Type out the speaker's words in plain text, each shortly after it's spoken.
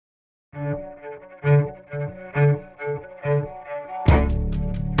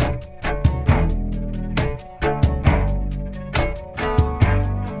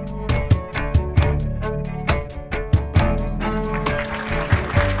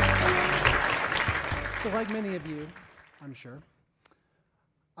So like many of you, I'm sure,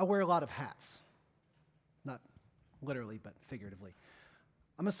 I wear a lot of hats. Not literally, but figuratively.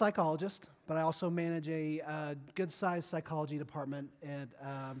 I'm a psychologist, but I also manage a good-sized psychology department at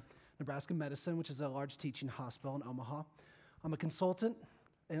Nebraska Medicine, which is a large teaching hospital in Omaha. I'm a consultant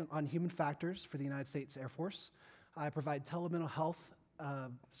on human factors for the United States Air Force. I provide telemental health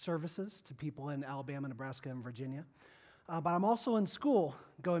services to people in Alabama, Nebraska, and Virginia. But I'm also in school,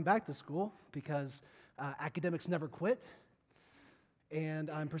 going back to school, because academics never quit. And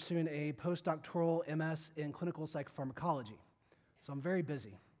I'm pursuing a postdoctoral MS in clinical psychopharmacology. So I'm very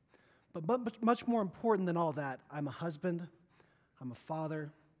busy. But much more important than all that, I'm a husband, I'm a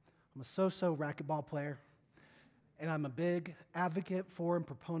father, I'm a so-so racquetball player, and I'm a big advocate for and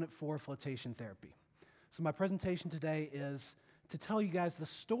proponent for flotation therapy. So my presentation today is to tell you guys the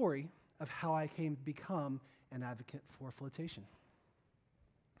story of how I came to become an advocate for flotation.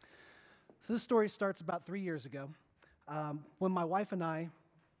 So this story starts about 3 years ago, when my wife and I,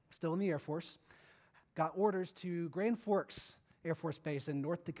 still in the Air Force, got orders to Grand Forks Air Force Base in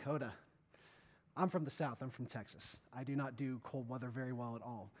North Dakota. I'm from the South, I'm from Texas. I do not do cold weather very well at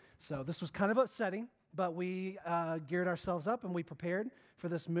all. So this was kind of upsetting, but we geared ourselves up and we prepared for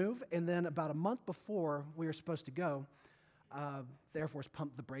this move. And then about a month before we were supposed to go, the Air Force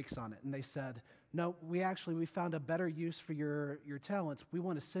pumped the brakes on it. And they said, no, we found a better use for your talents. We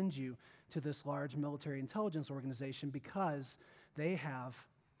want to send you to this large military intelligence organization because they have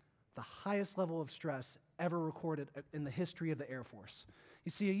the highest level of stress ever recorded in the history of the Air Force.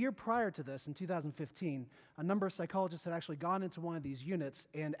 You see, a year prior to this, in 2015, a number of psychologists had actually gone into one of these units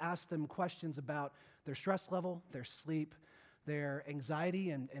and asked them questions about their stress level, their sleep, their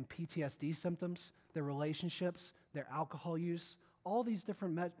anxiety and PTSD symptoms, their relationships, their alcohol use, all these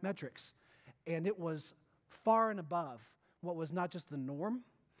different metrics. And it was far and above what was not just the norm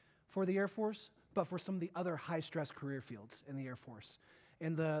for the Air Force, but for some of the other high-stress career fields in the Air Force.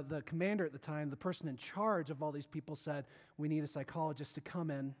 And the commander at the time, the person in charge of all these people, said, we need a psychologist to come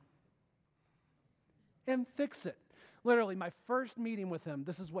in and fix it. Literally, my first meeting with him,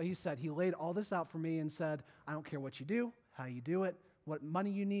 this is what he said. He laid all this out for me and said, I don't care what you do, how you do it, what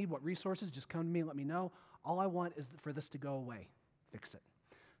money you need, what resources, just come to me and let me know. All I want is for this to go away. Fix it.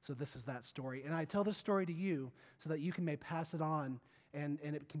 So this is that story. And I tell this story to you so that you can may pass it on and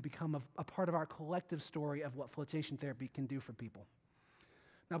it can become a part of our collective story of what flotation therapy can do for people.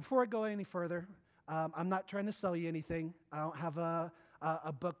 Now, before I go any further, I'm not trying to sell you anything. I don't have a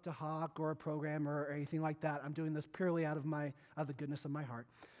book to hawk or a program or anything like that. I'm doing this purely out of the goodness of my heart.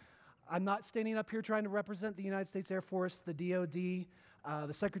 I'm not standing up here trying to represent the United States Air Force, the DOD,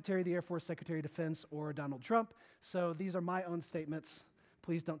 the Secretary of the Air Force, Secretary of Defense, or Donald Trump. So these are my own statements.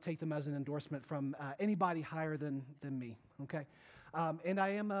 Please don't take them as an endorsement from anybody higher than me, okay? And I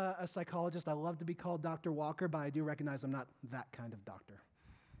am a psychologist. I love to be called Dr. Walker, but I do recognize I'm not that kind of doctor.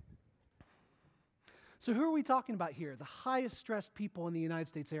 So who are we talking about here? The highest stressed people in the United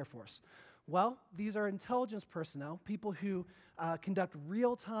States Air Force. Well, these are intelligence personnel, people who conduct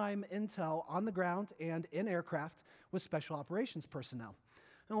real-time intel on the ground and in aircraft with special operations personnel.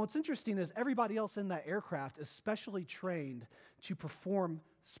 And what's interesting is everybody else in that aircraft is specially trained to perform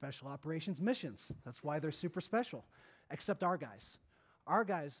special operations missions. That's why they're super special, except our guys. Our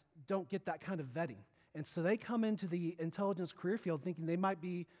guys don't get that kind of vetting. And so they come into the intelligence career field thinking they might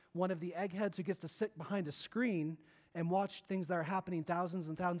be one of the eggheads who gets to sit behind a screen and watch things that are happening thousands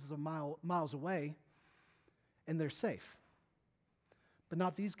and thousands of miles away, and they're safe. But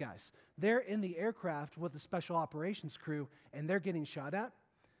not these guys. They're in the aircraft with the special operations crew, and they're getting shot at.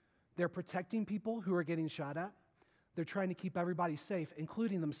 They're protecting people who are getting shot at. They're trying to keep everybody safe,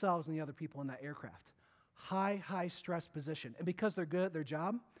 including themselves and the other people in that aircraft. High stress position. And because they're good at their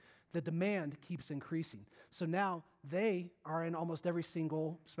job, the demand keeps increasing. So now they are in almost every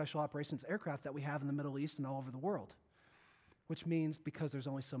single special operations aircraft that we have in the Middle East and all over the world, which means because there's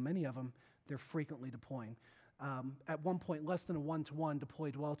only so many of them, they're frequently deploying. At one point, less than a 1-to-1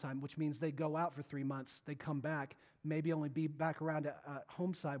 deploy dwell time, which means they go out for 3 months, they come back, maybe only be back around at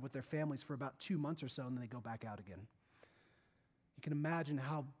home side with their families for about 2 months or so, and then they go back out again. You can imagine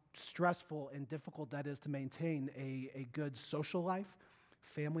how stressful and difficult that is to maintain a good social life,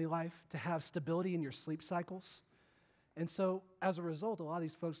 family life, to have stability in your sleep cycles. And so, as a result, a lot of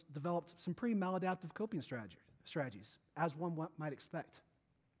these folks developed some pretty maladaptive coping strategies, as one might expect.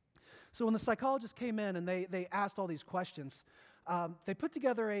 So when the psychologists came in and they asked all these questions, they put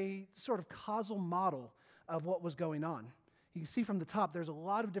together a sort of causal model of what was going on. You can see from the top, there's a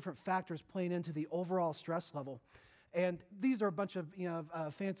lot of different factors playing into the overall stress level. And these are a bunch of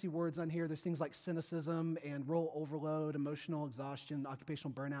fancy words on here. There's things like cynicism and role overload, emotional exhaustion,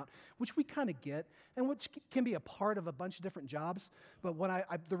 occupational burnout, which we kind of get, and which can be a part of a bunch of different jobs. But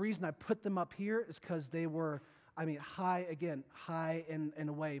the reason I put them up here is because they were, high in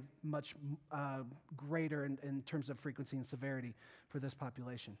a way, much greater in terms of frequency and severity for this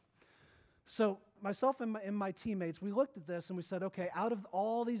population. So myself and my teammates, we looked at this and we said, okay, out of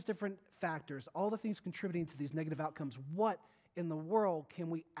all these different factors, all the things contributing to these negative outcomes, what in the world can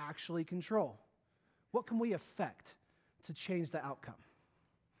we actually control? What can we affect to change the outcome?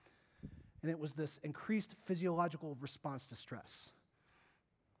 And it was this increased physiological response to stress.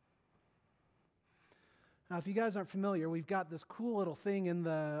 Now, if you guys aren't familiar, we've got this cool little thing in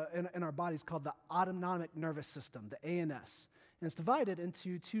our bodies called the autonomic nervous system, the ANS. And it's divided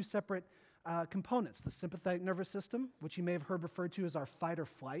into two separate components, the sympathetic nervous system, which you may have heard referred to as our fight or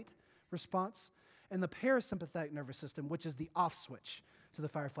flight response, and the parasympathetic nervous system, which is the off switch to the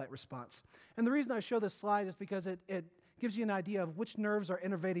fight or flight response. And the reason I show this slide is because it gives you an idea of which nerves are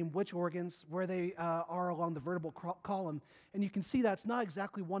innervating which organs, where they are along the vertebral column, and you can see that's not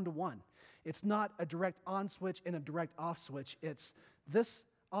exactly one-to-one. It's not a direct on switch and a direct off switch. It's this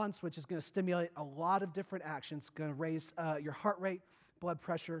on switch is going to stimulate a lot of different actions. It's going to raise your heart rate, blood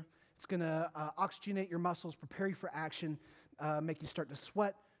pressure. It's going to oxygenate your muscles, prepare you for action, make you start to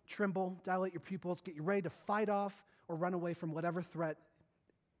sweat, tremble, dilate your pupils, get you ready to fight off or run away from whatever threat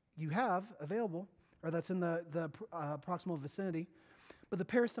you have available or that's in the proximal vicinity. But the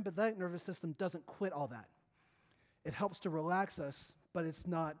parasympathetic nervous system doesn't quit all that. It helps to relax us, but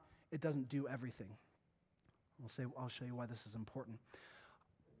it doesn't do everything. I'll show you why this is important.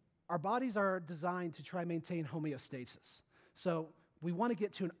 Our bodies are designed to try and maintain homeostasis. So we want to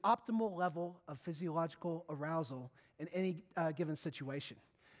get to an optimal level of physiological arousal in any given situation.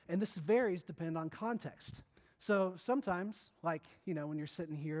 And this varies depending on context. So sometimes, like, when you're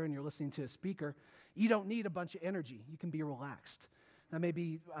sitting here and you're listening to a speaker, you don't need a bunch of energy. You can be relaxed. That may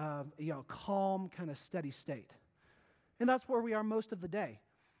be a calm, kind of steady state. And that's where we are most of the day.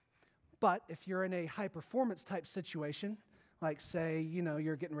 But if you're in a high-performance type situation, like, say,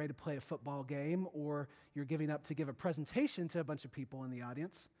 you're getting ready to play a football game or you're giving up to give a presentation to a bunch of people in the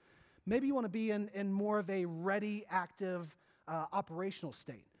audience, maybe you want to be in more of a ready, active, operational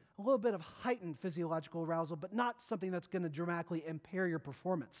state. A little bit of heightened physiological arousal, but not something that's going to dramatically impair your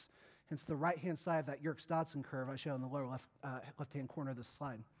performance. Hence the right-hand side of that Yerkes-Dodson curve I show in the lower left-hand corner of this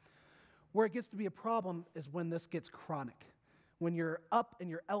slide. Where it gets to be a problem is when this gets chronic. When you're up and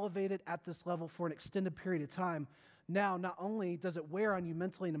you're elevated at this level for an extended period of time, now not only does it wear on you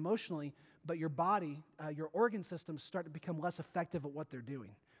mentally and emotionally, but your body, your organ systems start to become less effective at what they're doing.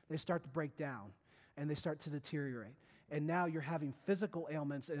 They start to break down and they start to deteriorate. And now you're having physical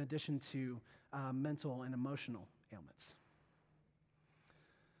ailments in addition to mental and emotional ailments.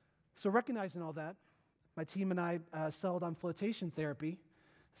 So recognizing all that, my team and I settled on floatation therapy,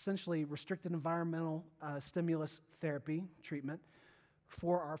 essentially restricted environmental stimulus therapy treatment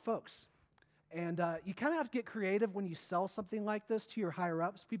for our folks. And you kind of have to get creative when you sell something like this to your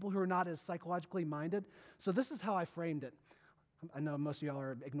higher-ups, people who are not as psychologically minded. So this is how I framed it. I know most of y'all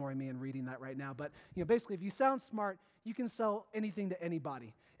are ignoring me and reading that right now, but basically, if you sound smart, you can sell anything to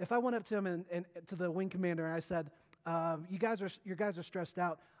anybody. If I went up to him and to the wing commander and I said, "You guys are stressed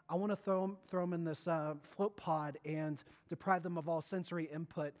out. I want to throw them in this float pod and deprive them of all sensory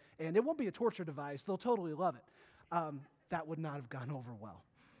input, and it won't be a torture device. They'll totally love it." That would not have gone over well.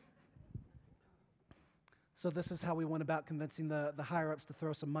 So this is how we went about convincing the higher-ups to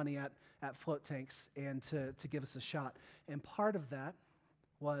throw some money at float tanks and to give us a shot. And part of that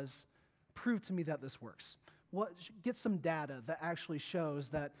was prove to me that this works. Get some data that actually shows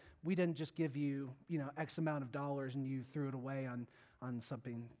that we didn't just give you, X amount of dollars and you threw it away on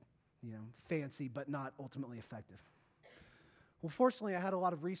something, fancy but not ultimately effective. Well, fortunately, I had a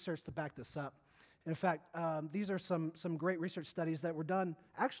lot of research to back this up. In fact, these are some great research studies that were done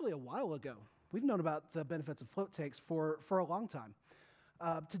actually a while ago. We've known about the benefits of float tanks for a long time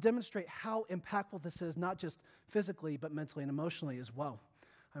to demonstrate how impactful this is, not just physically, but mentally and emotionally as well.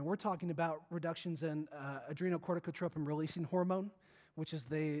 And we're talking about reductions in adrenocorticotropin-releasing hormone, which is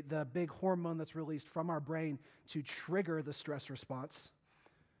the big hormone that's released from our brain to trigger the stress response.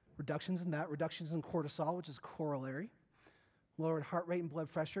 Reductions in that, reductions in cortisol, which is corollary, lowered heart rate and blood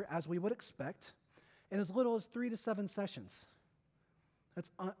pressure, as we would expect, in as little as 3 to 7 sessions.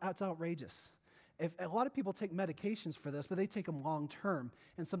 That's outrageous. A lot of people take medications for this, but they take them long term,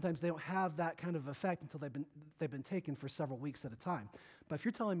 and sometimes they don't have that kind of effect until they've been taken for several weeks at a time. But if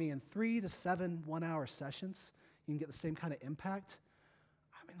you're telling me in 3 to 7 one-hour sessions, you can get the same kind of impact,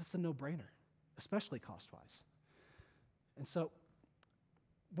 that's a no-brainer, especially cost-wise. And so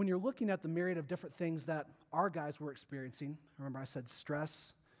when you're looking at the myriad of different things that our guys were experiencing, remember I said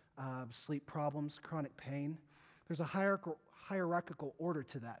stress, sleep problems, chronic pain, there's a hierarchical order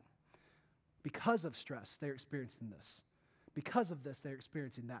to that. Because of stress, they're experiencing this. Because of this, they're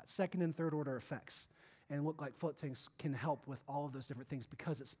experiencing that. Second and third order effects. And it looked like float tanks can help with all of those different things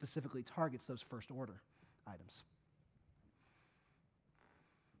because it specifically targets those first order items.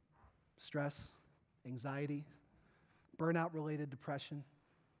 Stress, anxiety, burnout-related depression.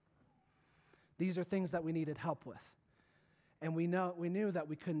 These are things that we needed help with. And we knew that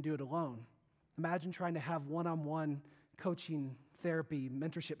we couldn't do it alone. Imagine trying to have one-on-one coaching, therapy,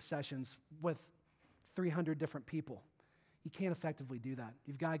 mentorship sessions with 300 different people. You can't effectively do that.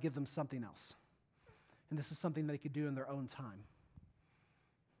 You've got to give them something else. And this is something they could do in their own time.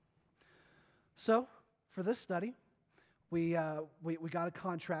 So, for this study, we got a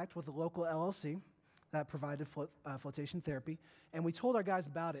contract with a local LLC that provided flotation therapy, and we told our guys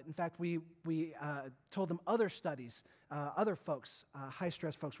about it. In fact, we told them other studies, other folks,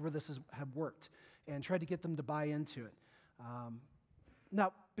 high-stress folks, where this had worked, and tried to get them to buy into it.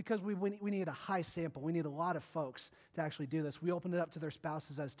 Now, because we need a high sample, we need a lot of folks to actually do this, we opened it up to their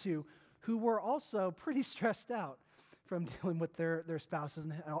spouses as two, who were also pretty stressed out from dealing with their spouses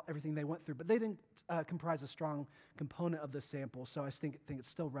and everything they went through. But they didn't comprise a strong component of the sample, so I think it's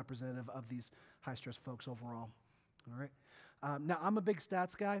still representative of these high-stress folks overall. All right. Now, I'm a big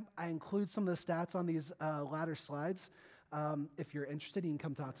stats guy. I include some of the stats on these latter slides. If you're interested, you can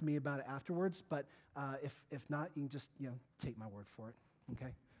come talk to me about it afterwards. But if not, you can just take my word for it.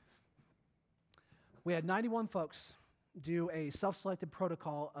 Okay. We had 91 folks do a self-selected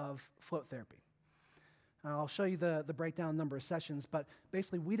protocol of float therapy. I'll show you the breakdown number of sessions, but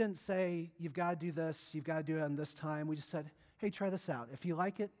basically we didn't say, you've got to do this, you've got to do it on this time. We just said, hey, try this out. If you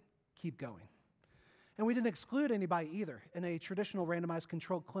like it, keep going. And we didn't exclude anybody either. In a traditional randomized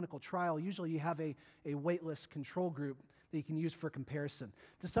controlled clinical trial, usually you have a waitlist control group that you can use for comparison.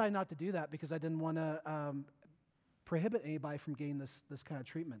 Decided not to do that because I didn't want to prohibit anybody from getting this kind of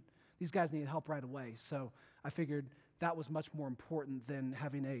treatment. These guys needed help right away, so I figured that was much more important than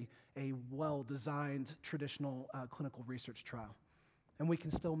having a well-designed traditional clinical research trial. And we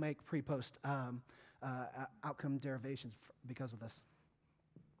can still make pre-post outcome derivations because of this.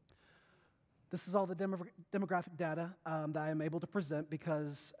 This is all the demographic data that I am able to present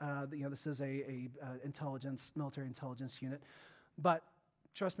because this is a military intelligence unit. But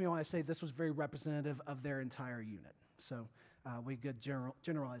trust me when I say this was very representative of their entire unit. So we get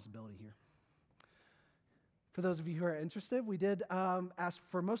generalizability here. For those of you who are interested, we did ask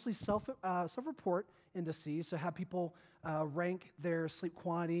for mostly self-report indices, so have people rank their sleep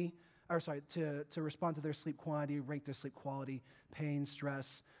quantity, to respond to their sleep quantity, rank their sleep quality, pain,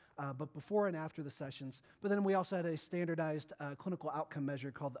 stress, but before and after the sessions. But then we also had a standardized clinical outcome measure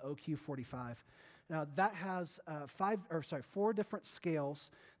called the OQ45. Now that has 4 different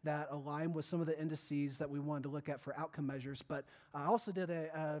scales that align with some of the indices that we wanted to look at for outcome measures, but I also did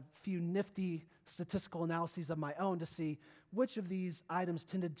a few nifty statistical analyses of my own to see which of these items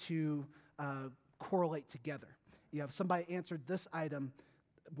tended to correlate together. If somebody answered this item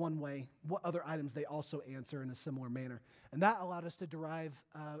one way, what other items they also answer in a similar manner. And that allowed us to derive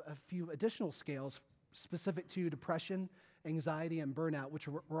a few additional scales specific to depression, anxiety, and burnout, which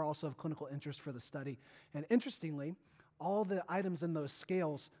were also of clinical interest for the study. And interestingly, all the items in those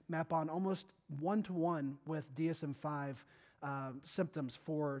scales map on almost one-to-one with DSM-5 symptoms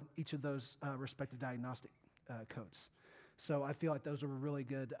for each of those respective diagnostic codes. So I feel like those are really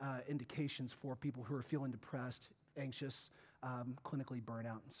good indications for people who are feeling depressed, anxious, clinically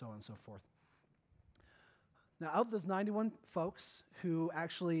burnout, and so on and so forth. Now, of those 91 folks who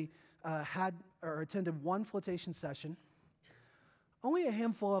actually had or attended one flotation session, only a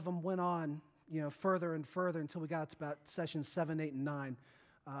handful of them went on, further and further until we got to about sessions 7, 8, and 9,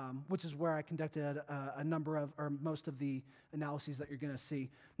 which is where I conducted a number of, or most of the analyses that you're going to see.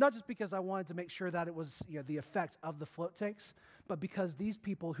 Not just because I wanted to make sure that it was the effect of the float tanks, but because these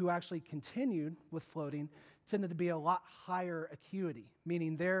people who actually continued with floating tended to be a lot higher acuity,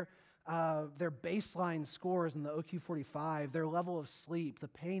 meaning their baseline scores in the OQ45, their level of sleep, the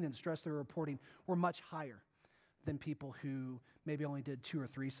pain and stress they were reporting were much higher than people who maybe only did 2 or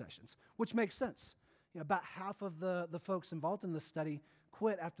 3 sessions, which makes sense. About half of the folks involved in this study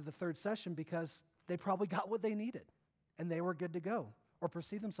quit after the 3rd session because they probably got what they needed and they were good to go or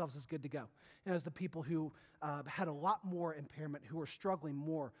perceived themselves as good to go. And as the people who had a lot more impairment, who were struggling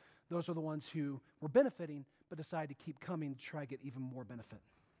more, those are the ones who were benefiting but decided to keep coming to try to get even more benefit.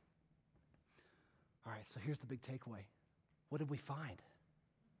 All right, so here's the big takeaway. What did we find?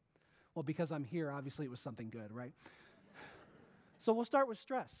 Well, because I'm here, obviously it was something good, right? So we'll start with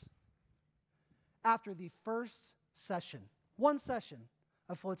stress. After the first session, one session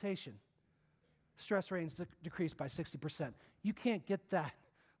of flotation, stress ratings decreased by 60%. You can't get that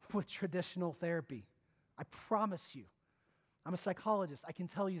with traditional therapy. I promise you. I'm a psychologist. I can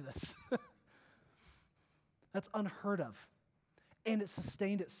tell you this. That's unheard of. And it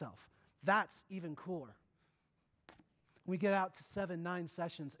sustained itself. That's even cooler. We get out to 7, 9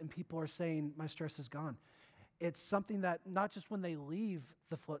 sessions and people are saying, my stress is gone. It's something that not just when they leave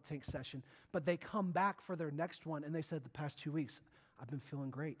the float tank session, but they come back for their next one and they said the past 2 weeks, I've been feeling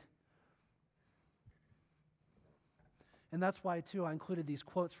great. And that's why, too, I included these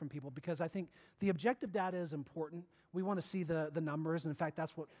quotes from people, because I think the objective data is important. We want to see the numbers. And in fact,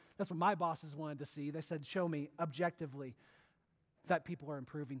 that's what my bosses wanted to see. They said, show me objectively that people are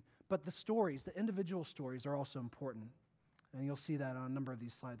improving. But the stories, the individual stories, are also important. And you'll see that on a number of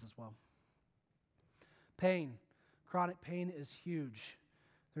these slides as well. Pain. Chronic pain is huge.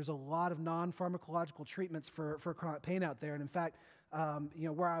 There's a lot of non-pharmacological treatments for chronic pain out there. And in fact,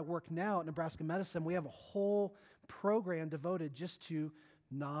 where I work now at Nebraska Medicine, we have a whole program devoted just to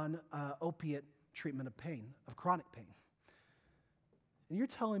non-opiate treatment of pain, of chronic pain. And you're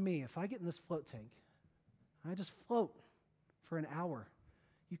telling me if I get in this float tank, I just float for an hour,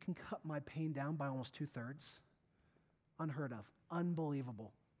 you can cut my pain down by almost 2/3? Unheard of.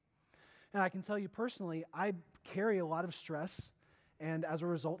 Unbelievable. And I can tell you personally, I carry a lot of stress and as a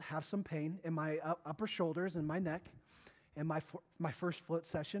result have some pain in my upper shoulders and my neck. And my first float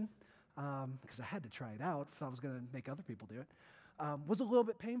session, because I had to try it out if I was going to make other people do it, was a little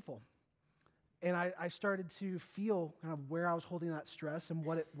bit painful. And I started to feel kind of where I was holding that stress and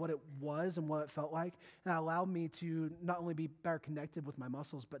what it was and what it felt like. And it allowed me to not only be better connected with my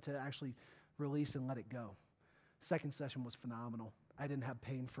muscles, but to actually release and let it go. Second session was phenomenal. I didn't have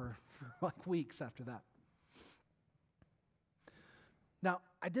pain for like weeks after that. Now,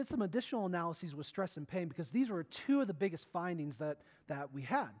 I did some additional analyses with stress and pain because these were two of the biggest findings that we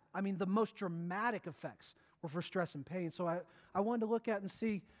had. I mean, the most dramatic effects were for stress and pain. So I wanted to look at and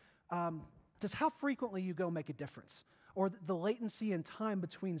see, does how frequently you go make a difference? Or the latency and time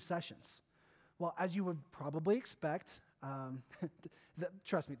between sessions? Well, as you would probably expect,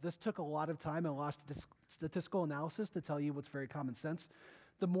 trust me, this took a lot of time and a lot of statistical analysis to tell you what's very common sense.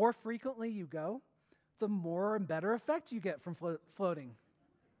 The more frequently you go, the more and better effect you get from floating.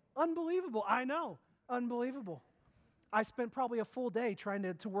 Unbelievable. I know. Unbelievable. I spent probably a full day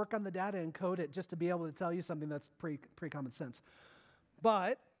trying to work on the data and code it just to be able to tell you something that's pretty common sense.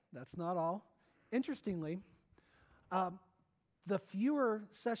 But that's not all. Interestingly, the fewer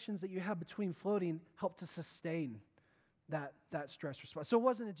sessions that you have between floating help to sustain that stress response. So it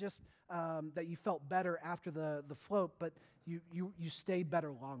wasn't just that you felt better after the float, but you stayed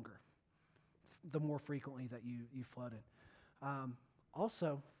better longer the more frequently that you floated.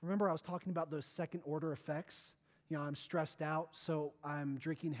 Also, remember I was talking about those second order effects? I'm stressed out, so I'm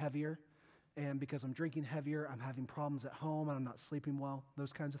drinking heavier. And because I'm drinking heavier, I'm having problems at home and I'm not sleeping well,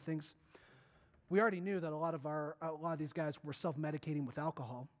 those kinds of things. We already knew that a lot of these guys were self-medicating with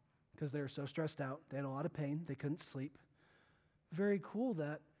alcohol because they were so stressed out. They had a lot of pain. They couldn't sleep. Very cool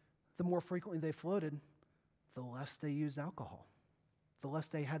that the more frequently they floated, the less they used alcohol, the less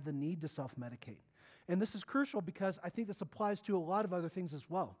they had the need to self-medicate. And this is crucial because I think this applies to a lot of other things as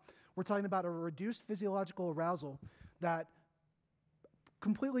well. We're talking about a reduced physiological arousal that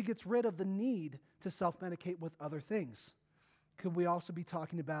completely gets rid of the need to self-medicate with other things. Could we also be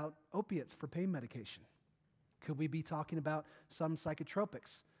talking about opiates for pain medication? Could we be talking about some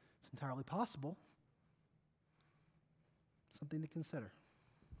psychotropics? It's entirely possible. Something to consider.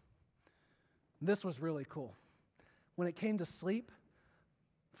 This was really cool. When it came to sleep,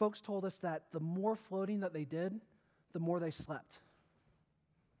 folks told us that the more floating that they did, the more they slept.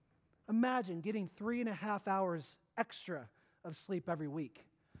 Imagine getting 3.5 hours extra of sleep every week.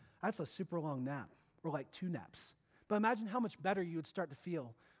 That's a super long nap, or like 2 naps. But imagine how much better you would start to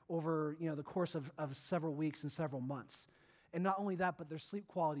feel over the course of several weeks and several months. And not only that, but their sleep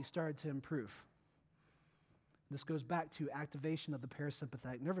quality started to improve. This goes back to activation of the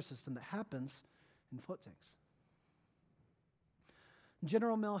parasympathetic nervous system that happens in float tanks.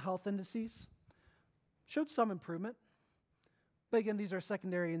 General mental health indices showed some improvement. But again, these are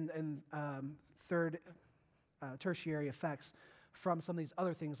secondary and tertiary effects from some of these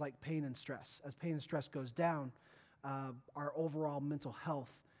other things like pain and stress. As pain and stress goes down, our overall mental health,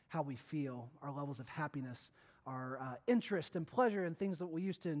 how we feel, our levels of happiness, our interest and pleasure in things that we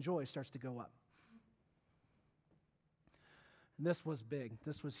used to enjoy starts to go up. And this was big.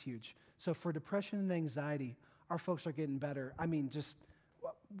 This was huge. So for depression and anxiety, our folks are getting better. I mean, just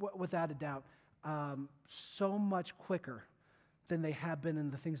without a doubt, so much quicker than they have been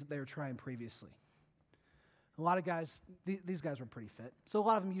in the things that they were trying previously. A lot of guys, these guys were pretty fit, so a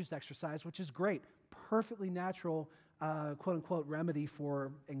lot of them used exercise, which is great, perfectly natural, quote-unquote, remedy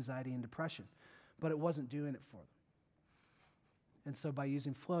for anxiety and depression, but it wasn't doing it for them. And so by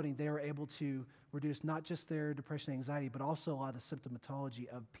using floating, they were able to reduce not just their depression and anxiety, but also a lot of the symptomatology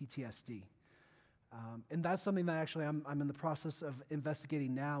of PTSD. And that's something that actually I'm in the process of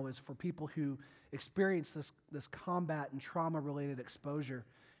investigating now, is for people who experience this combat and trauma-related exposure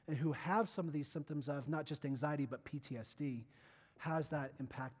and who have some of these symptoms of not just anxiety but PTSD, how does that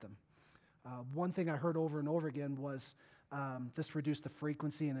impact them? One thing I heard over and over again was this reduced the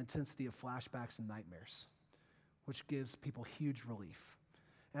frequency and intensity of flashbacks and nightmares, which gives people huge relief.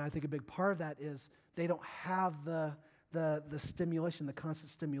 And I think a big part of that is they don't have the stimulation, the constant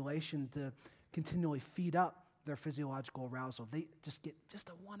stimulation to continually feed up their physiological arousal. They just get just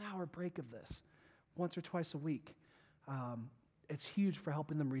a 1 hour break of this once or twice a week. It's huge for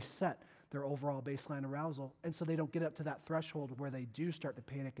helping them reset their overall baseline arousal, and so they don't get up to that threshold where they do start to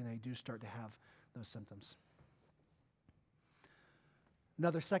panic and they do start to have those symptoms.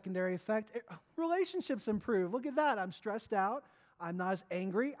 Another secondary effect, relationships improve. Look at that. I'm stressed out. I'm not as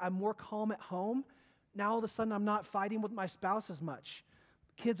angry. I'm more calm at home. Now all of a sudden I'm not fighting with my spouse as much.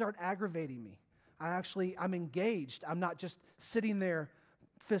 Kids aren't aggravating me. I'm engaged. I'm not just sitting there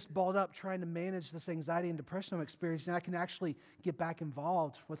fist balled up trying to manage this anxiety and depression I'm experiencing. I can actually get back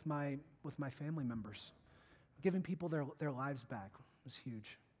involved with my family members. Giving people their lives back was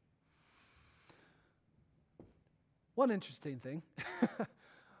huge. One interesting thing,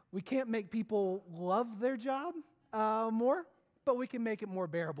 we can't make people love their job more, but we can make it more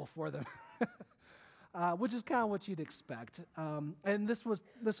bearable for them, which is kind of what you'd expect. And this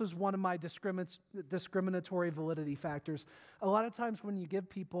was one of my discriminatory validity factors. A lot of times when you give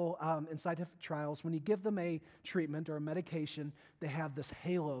people in scientific trials, when you give them a treatment or a medication, they have this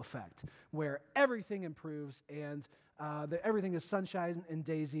halo effect where everything improves and everything is sunshine and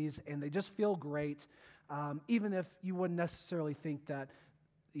daisies, and they just feel great, even if you wouldn't necessarily think that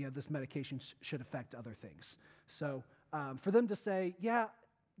this medication should affect other things. So for them to say, yeah,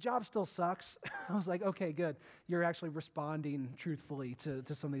 job still sucks, I was like, okay, good. You're actually responding truthfully to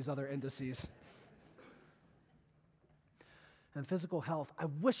some of these other indices. And physical health, I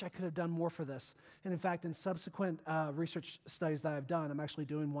wish I could have done more for this. And in fact, in subsequent research studies that I've done, I'm actually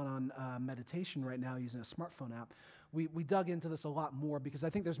doing one on meditation right now using a smartphone app. We dug into this a lot more because I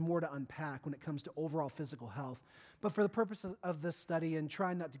think there's more to unpack when it comes to overall physical health. But for the purpose of this study and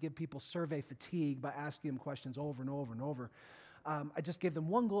trying not to give people survey fatigue by asking them questions over and over and over, I just gave them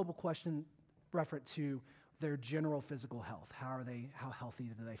one global question referent to their general physical health. How healthy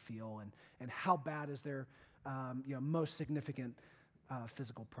do they feel, and how bad is their most significant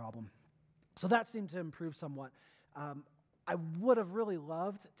physical problem? So that seemed to improve somewhat. I would have really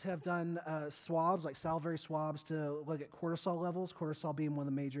loved to have done swabs, like salivary swabs, to look at cortisol levels, cortisol being one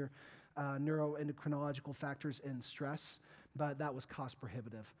of the major neuroendocrinological factors in stress, but that was cost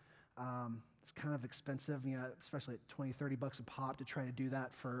prohibitive. It's kind of expensive, especially at $20-30 a pop to try to do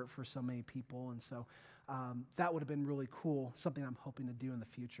that for so many people. And so that would have been really cool, something I'm hoping to do in the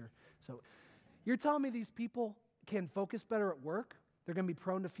future. So you're telling me these people can focus better at work? They're going to be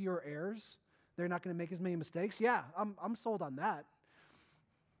prone to fewer errors? They're not going to make as many mistakes? Yeah, I'm sold on that.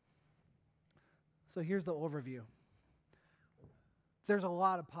 So here's the overview. There's a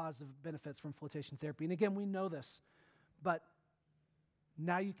lot of positive benefits from flotation therapy. And again, we know this, but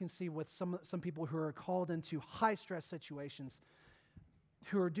now you can see with some people who are called into high stress situations,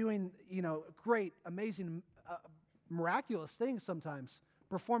 who are doing, great, amazing, miraculous things sometimes,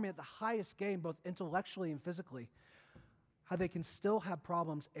 performing at the highest game, both intellectually and physically, how they can still have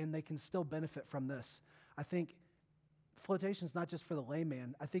problems and they can still benefit from this. I think flotation is not just for the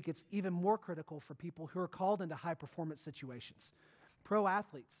layman. I think it's even more critical for people who are called into high performance situations. Pro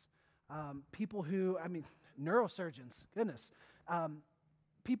athletes, people who, neurosurgeons, goodness.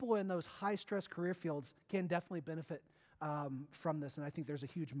 People in those high stress career fields can definitely benefit from this, and I think there's a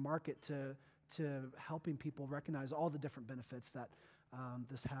huge market to helping people recognize all the different benefits that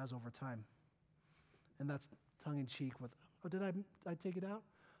this has over time. And that's tongue-in-cheek with, did I take it out?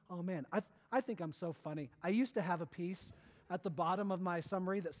 Oh man, I think I'm so funny. I used to have a piece at the bottom of my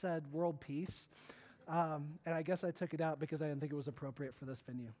summary that said world peace, and I guess I took it out because I didn't think it was appropriate for this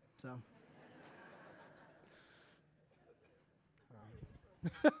venue, so.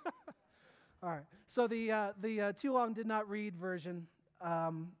 All right, so the too long did not read version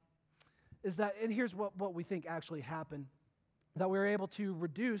is that, and here's what we think actually happened, that we were able to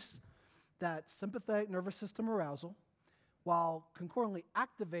reduce that sympathetic nervous system arousal. while concurrently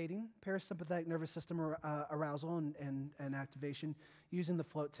activating parasympathetic nervous system arousal and activation using the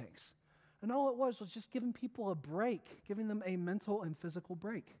float tanks. And all it was just giving people a break, giving them a mental and physical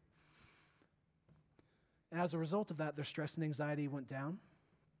break. And as a result of that, their stress and anxiety went down.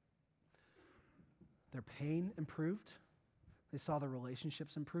 Their pain improved. They saw their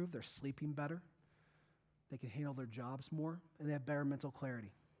relationships improve. They're sleeping better. They can handle their jobs more, and they have better mental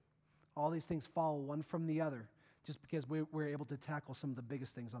clarity. All these things follow one from the other just because we're able to tackle some of the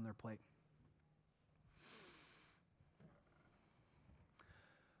biggest things on their plate.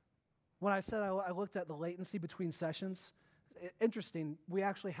 When I said I looked at the latency between sessions, interesting, we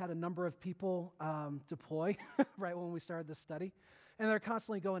actually had a number of people deploy right when we started this study, and they're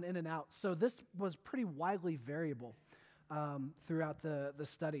constantly going in and out. So this was pretty widely variable throughout the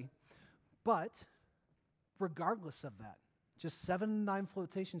study. But regardless of that, just 7 to 9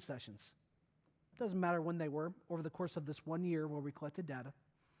 flotation sessions, doesn't matter when they were, over the course of this 1 year where we collected data,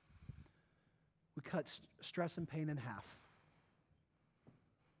 we cut stress and pain in half.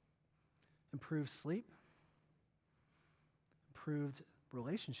 Improved sleep, improved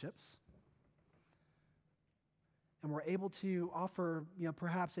relationships, and we're able to offer,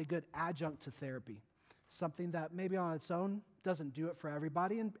 perhaps a good adjunct to therapy, something that maybe on its own doesn't do it for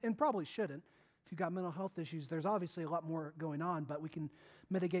everybody and probably shouldn't. If you've got mental health issues, there's obviously a lot more going on, but we can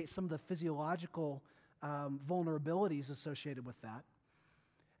mitigate some of the physiological vulnerabilities associated with that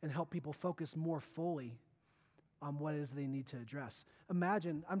and help people focus more fully on what it is they need to address.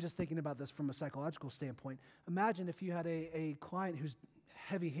 Imagine, I'm just thinking about this from a psychological standpoint, imagine if you had a client who's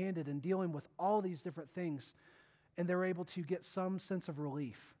heavy-handed and dealing with all these different things, and they're able to get some sense of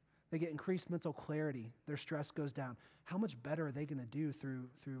relief. They get increased mental clarity. Their stress goes down. How much better are they going to do through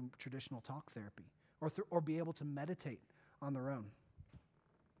traditional talk therapy or be able to meditate on their own?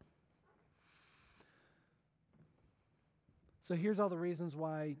 So here's all the reasons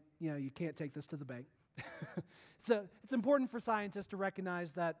why you can't take this to the bank. So it's important for scientists to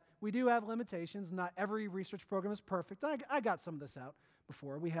recognize that we do have limitations. Not every research program is perfect. I got some of this out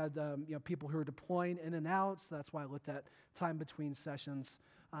before. We had people who were deploying in and out, so that's why I looked at time between sessions.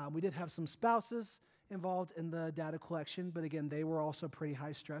 We did have some spouses involved in the data collection, but again, they were also pretty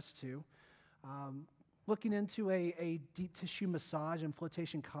high stress too. Looking into a deep tissue massage and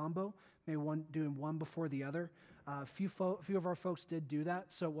flotation combo, maybe doing one before the other. A few of our folks did do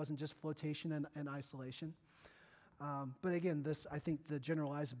that, so it wasn't just flotation and isolation. But again, I think the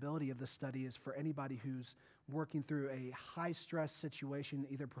generalizability of this study is for anybody who's working through a high-stress situation,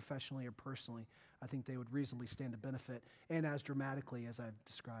 either professionally or personally. I think they would reasonably stand to benefit, and as dramatically as I've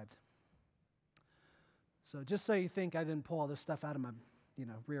described. So just so you think I didn't pull all this stuff out of my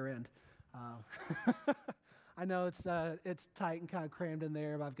rear end. I know it's tight and kind of crammed in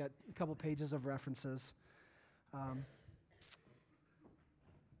there, but I've got a couple pages of references.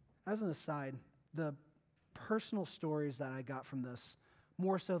 As an aside, the personal stories that I got from this,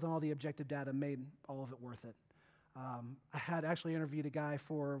 more so than all the objective data, made all of it worth it. I had actually interviewed a guy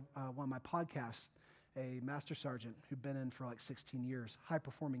for one of my podcasts, a master sergeant who'd been in for like 16 years,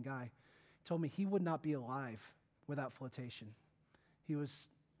 high-performing guy. He told me he would not be alive without flotation. He was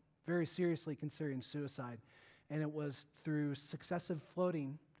very seriously considering suicide, and it was through successive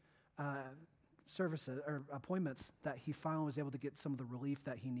floating services or appointments that he finally was able to get some of the relief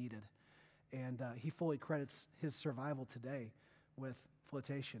that he needed. And he fully credits his survival today with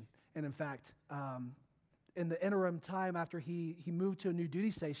flotation. And in fact, in the interim time after he moved to a new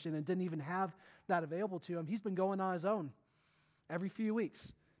duty station and didn't even have that available to him, he's been going on his own every few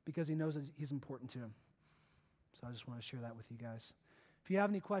weeks because he knows that he's important to him. So I just want to share that with you guys. If you have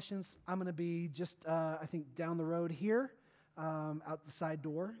any questions, I'm going to be just, I think, down the road here, out the side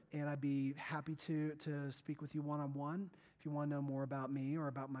door, and I'd be happy to speak with you one-on-one if you want to know more about me or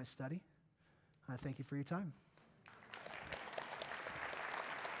about my study. Thank you for your time.